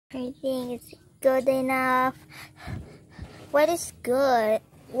I think it's good enough. What is good?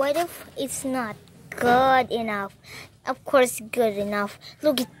 What if it's not good enough? Of course, good enough.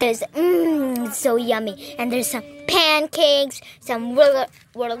 Look at this. It's so yummy. And there's some pancakes, some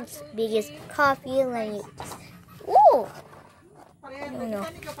world's biggest coffee. Like, ooh. No.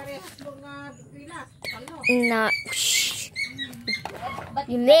 No. Shh.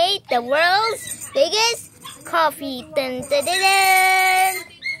 We made the world's biggest coffee. Dun, dun, dun, dun.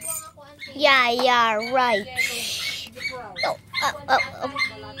 Yeah, right. Oh,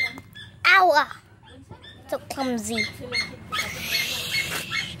 Ow! So clumsy.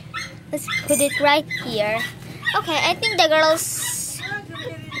 Let's put it right here. Okay, I think the girls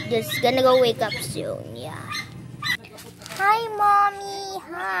just gonna go wake up soon. Yeah. Hi, mommy.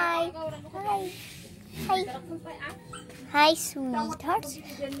 Hi. Hi, sweethearts.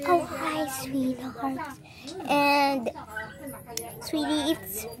 Oh, hi, sweethearts. And sweetie,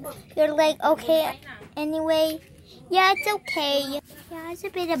 you're like okay anyway. Yeah, it's okay. Yeah, it's a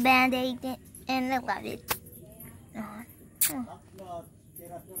bit of band-aid and I love it.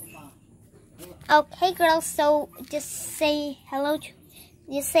 Okay, girls, so just say hello.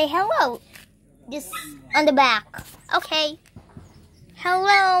 Just say hello. Just on the back. Okay.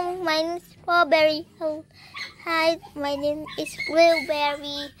 Hello, my name is Strawberry. Hi, my name is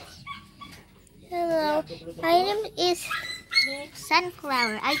Blueberry. Hello, my name is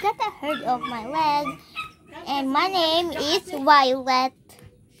Sunflower. I got a hurt of my leg. And my name is Violet.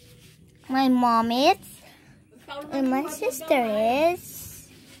 My mom is, and my sister is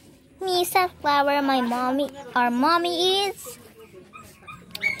me, Sunflower. Our mommy is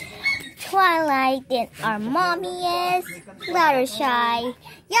Twilight, and our mommy is Fluttershy.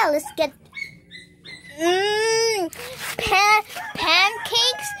 Yeah, let's get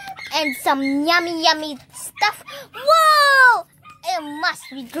pancakes and some yummy stuff. Whoa! It must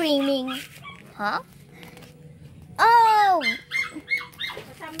be dreaming, huh? Oh,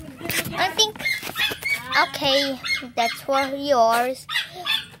 I think, okay, that's for yours.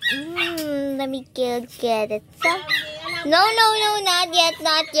 Let me get it. No, not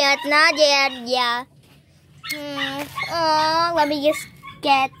yet. Yeah. Oh, let me just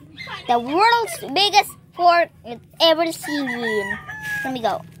get the world's biggest fork I've ever seen. Let me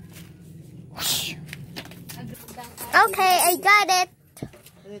go. Okay, I got it.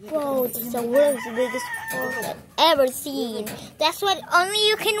 Whoa, this is the world's biggest fork I've ever seen. That's what only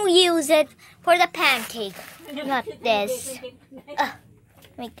you can use it for the pancake, not this.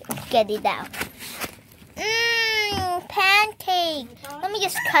 Let me get it out. Pancake. Let me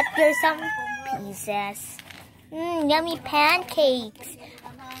just cut here some pieces. Yummy pancakes.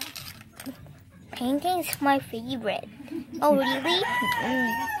 Pancakes my favorite. Oh, really?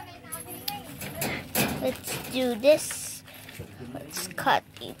 Let's do this. Let's cut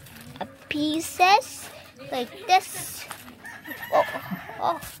it pieces like this.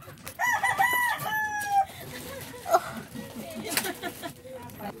 Oh.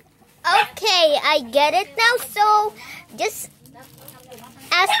 Okay, I get it now. So just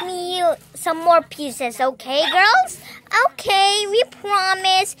ask me some more pieces, okay, girls? Okay, we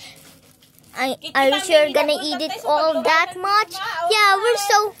promise. Are you sure you're gonna eat it all that much? Yeah, we're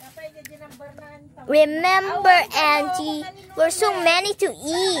so. Remember, Auntie, we're so many to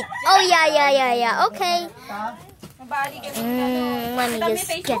eat. Oh, yeah. Okay. Let me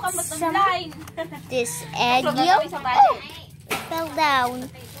just get some. This egg yolk. Oh, it fell down.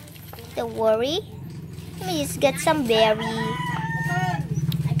 Don't worry. Let me just get some berry.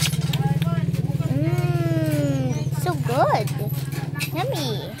 So good.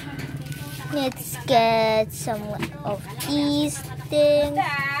 Yummy. Let's get some of these things.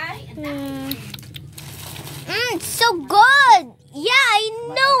 So good. Yeah, I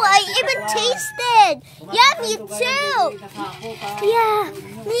know. I even tasted. Yeah, me too. Yeah,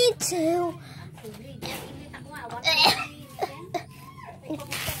 me too.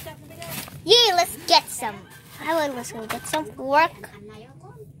 Yeah, let's get some. Let's go get some fork.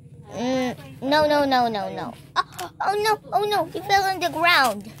 No. Oh no, it fell on the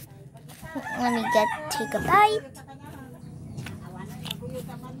ground. Let me take a bite.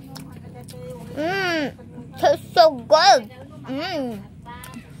 Tastes so good.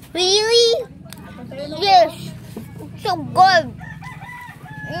 Really? Yes, so good.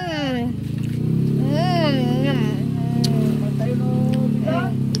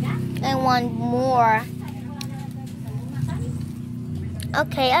 I want more.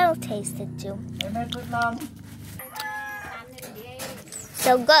 Okay, I'll taste it too.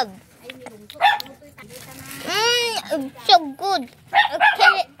 So good. So good.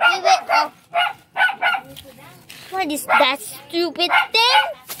 Can I leave it off? What is that stupid thing?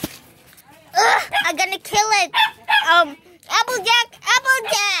 Applejack,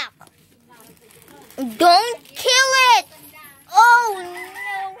 Applejack! Don't kill it! Oh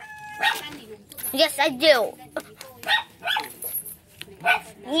no! Yes, I do.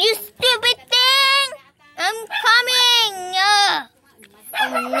 You stupid thing! I'm coming!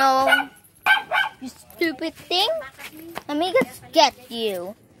 Oh no! You stupid thing! Let me just get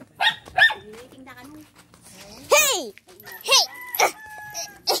you. Hey! Hey!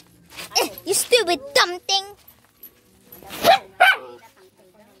 You stupid dumb thing!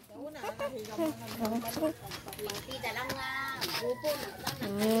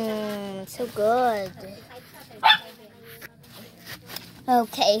 So good.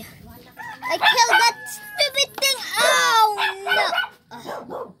 Okay. I killed that stupid thing! Oh no!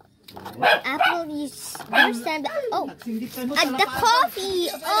 Apple, you stand back. Oh, the coffee!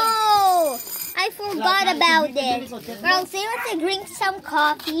 Oh! I forgot about it. Girls, do you want to drink some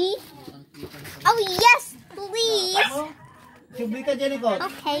coffee? Oh, yes, please.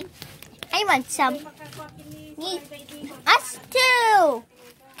 Okay. I want some. Us too.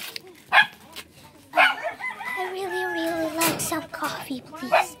 I really like some coffee,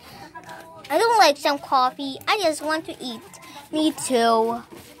 please. I don't like some coffee. I just want to eat. Me too.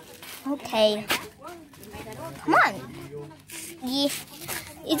 Okay. Come on. Yeah.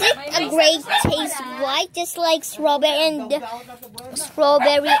 Is it a great taste, right? Just like strawberry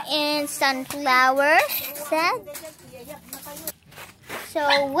and sunflower said. So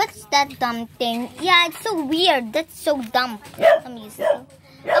what's that dumb thing? Yeah, it's so weird. That's so dumb. Let me see.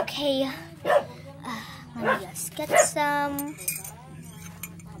 Okay. Let me just get some.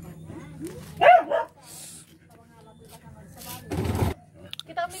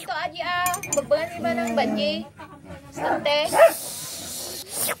 Kita minto aja Bagbangan iba ng banji. Sante.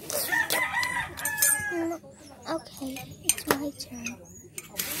 Okay, it's my turn.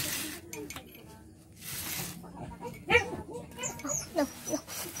 No.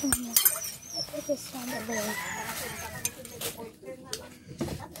 Put this on the way.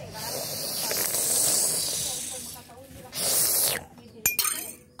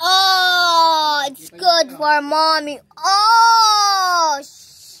 Oh, it's good for mommy. Oh,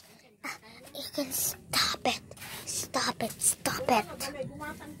 you can stop it. Stop it.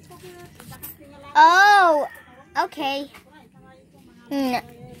 Oh, okay. Me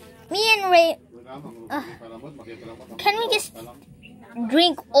and Ray, can we just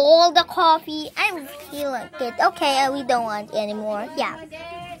drink all the coffee? I'm feeling it. Okay, we don't want any more. Yeah,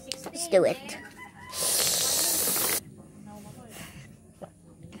 let's do it.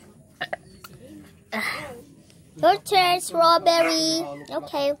 Your turn, strawberry.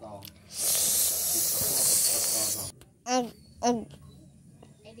 Okay.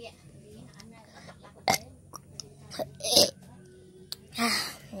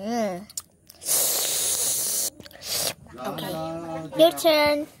 Okay, your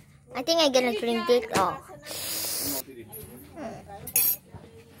turn. I think I'm gonna drink it all.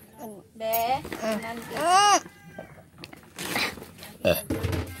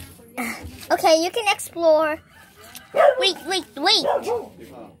 Okay, you can explore. Wait.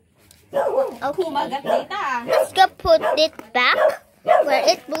 Okay. Let's go put it back where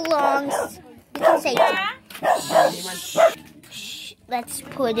it belongs. You can say it. Let's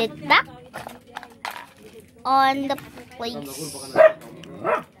put it back on the place.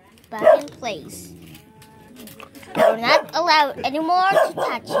 Back in place. We're not allowed anymore to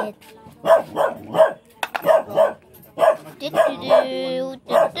touch it.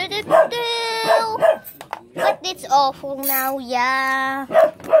 But it's awful now, yeah.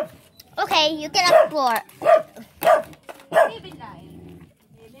 Okay, you can explore.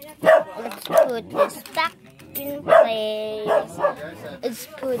 Let's put this back in place. Let's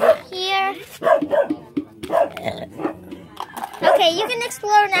put it here. Okay, you can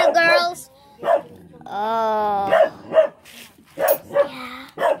explore now, girls. Oh. Yeah.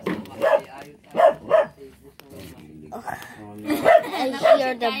 I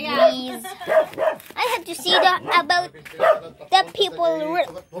hear the breeze. I have to see about the people.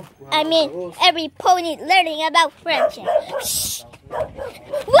 Every pony learning about friendship. Shh.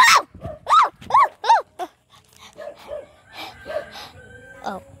 Whoa!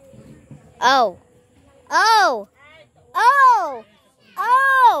 Oh!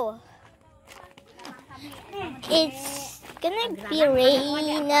 It's gonna be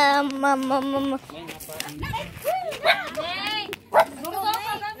rain.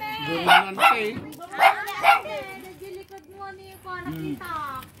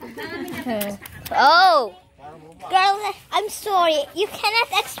 Oh, girl, I'm sorry. You cannot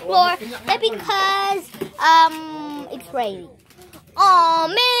explore because it's raining. Oh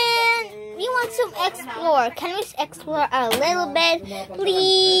man, we want want to explore. Can we explore a little bit?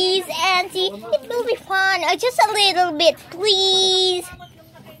 Please, Auntie. It will be fun. Just a little bit, please.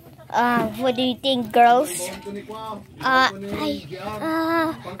 What do you think, girls? I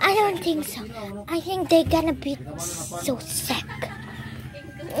don't think so. I think they're gonna be so sick.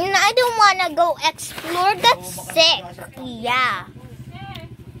 I don't wanna go explore. That's sick. Yeah.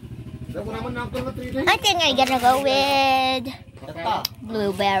 I think I'm gonna go with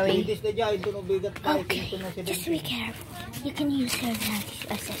blueberry. Okay, just be careful. You can use your legs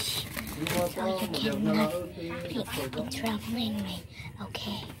as a shield, so you cannot be in trouble anyway.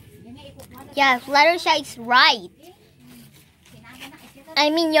 Okay. Yeah, Fluttershy is right. I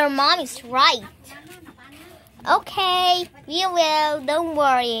mean, your mom is right. Okay, we will. Don't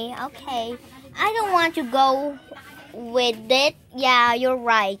worry. Okay. I don't want to go with it. Yeah, you're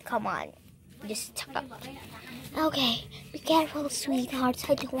right. Come on. Just stop. Okay. Be careful, sweethearts.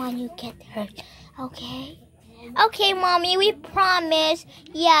 I don't want you to get hurt. Okay? Okay, Mommy. We promise.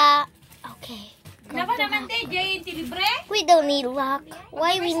 Yeah. Okay. We don't need luck.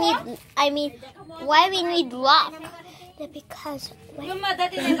 Why we need luck? Because we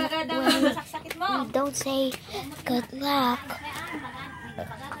don't say good luck,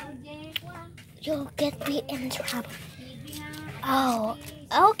 you'll get me in trouble. Oh,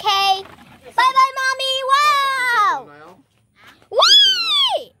 okay. Bye-bye, Mommy. Wow!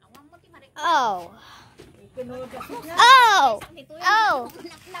 Whee! Oh. Oh! Oh!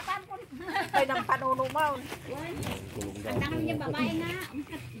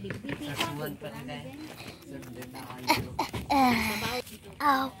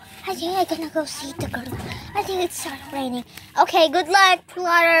 Oh, I think I'm gonna go see the girl. I think it started raining. Okay, good luck,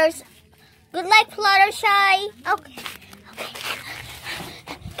 Flutters. Good luck, Fluttershy. Okay, okay.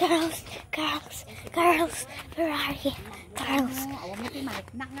 Girls, where are you? Girls,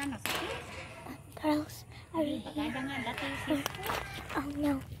 are you here? Oh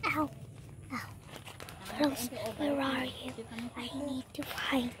no, ow. Girls, where are you? I need to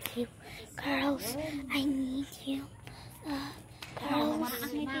find you. Girls, I need you. Girls.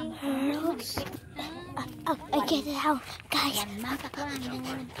 I get it out. Guys,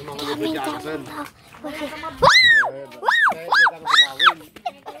 coming down now.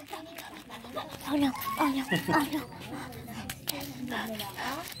 Oh no.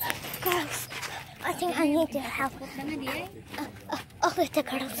 Girls, I think I need your help. The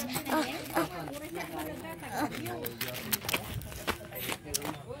girls.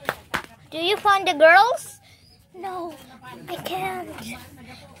 Do you find the girls? No, I can't.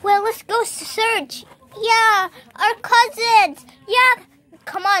 Well, let's go search. Yeah, our cousins. Yeah,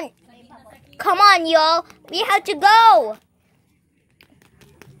 come on, y'all. We have to go.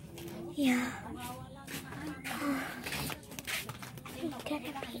 Yeah. We're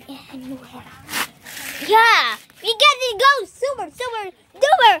gonna be anywhere. Yeah, we gotta go super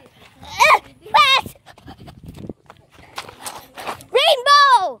duper fast.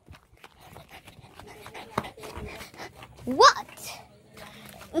 Rainbow. What?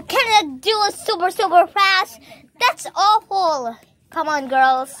 We cannot do it super fast. That's awful. Come on,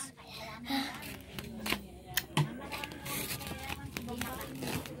 girls.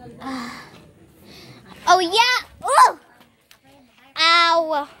 Oh yeah. Ooh.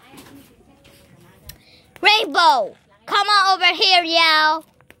 Ow. Rainbow, come on over here, y'all.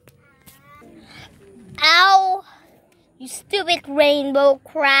 Ow. You stupid Rainbow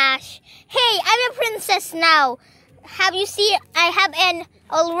Crash. Hey, I'm a princess now. Have you seen? I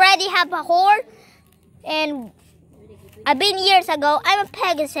already have a horn, and I've been years ago. I'm a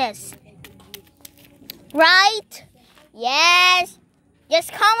Pegasus, right? Yes.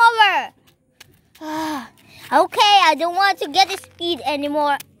 Just come over. Okay, I don't want to get the speed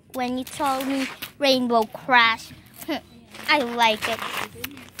anymore. When you told me Rainbow Crash, I like it.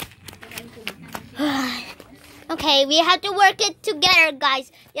 Okay, we have to work it together,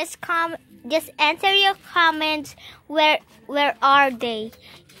 guys. Just answer your comments. Where are they?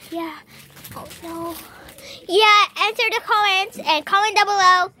 Yeah. Oh no. Yeah, answer the comments and comment down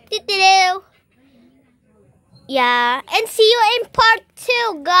below. Doo-doo-doo. Yeah, and see you in part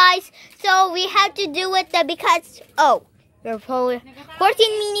 2, guys. So we have to do it because we're probably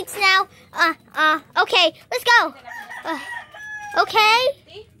 14 minutes now. Okay, let's go. Okay.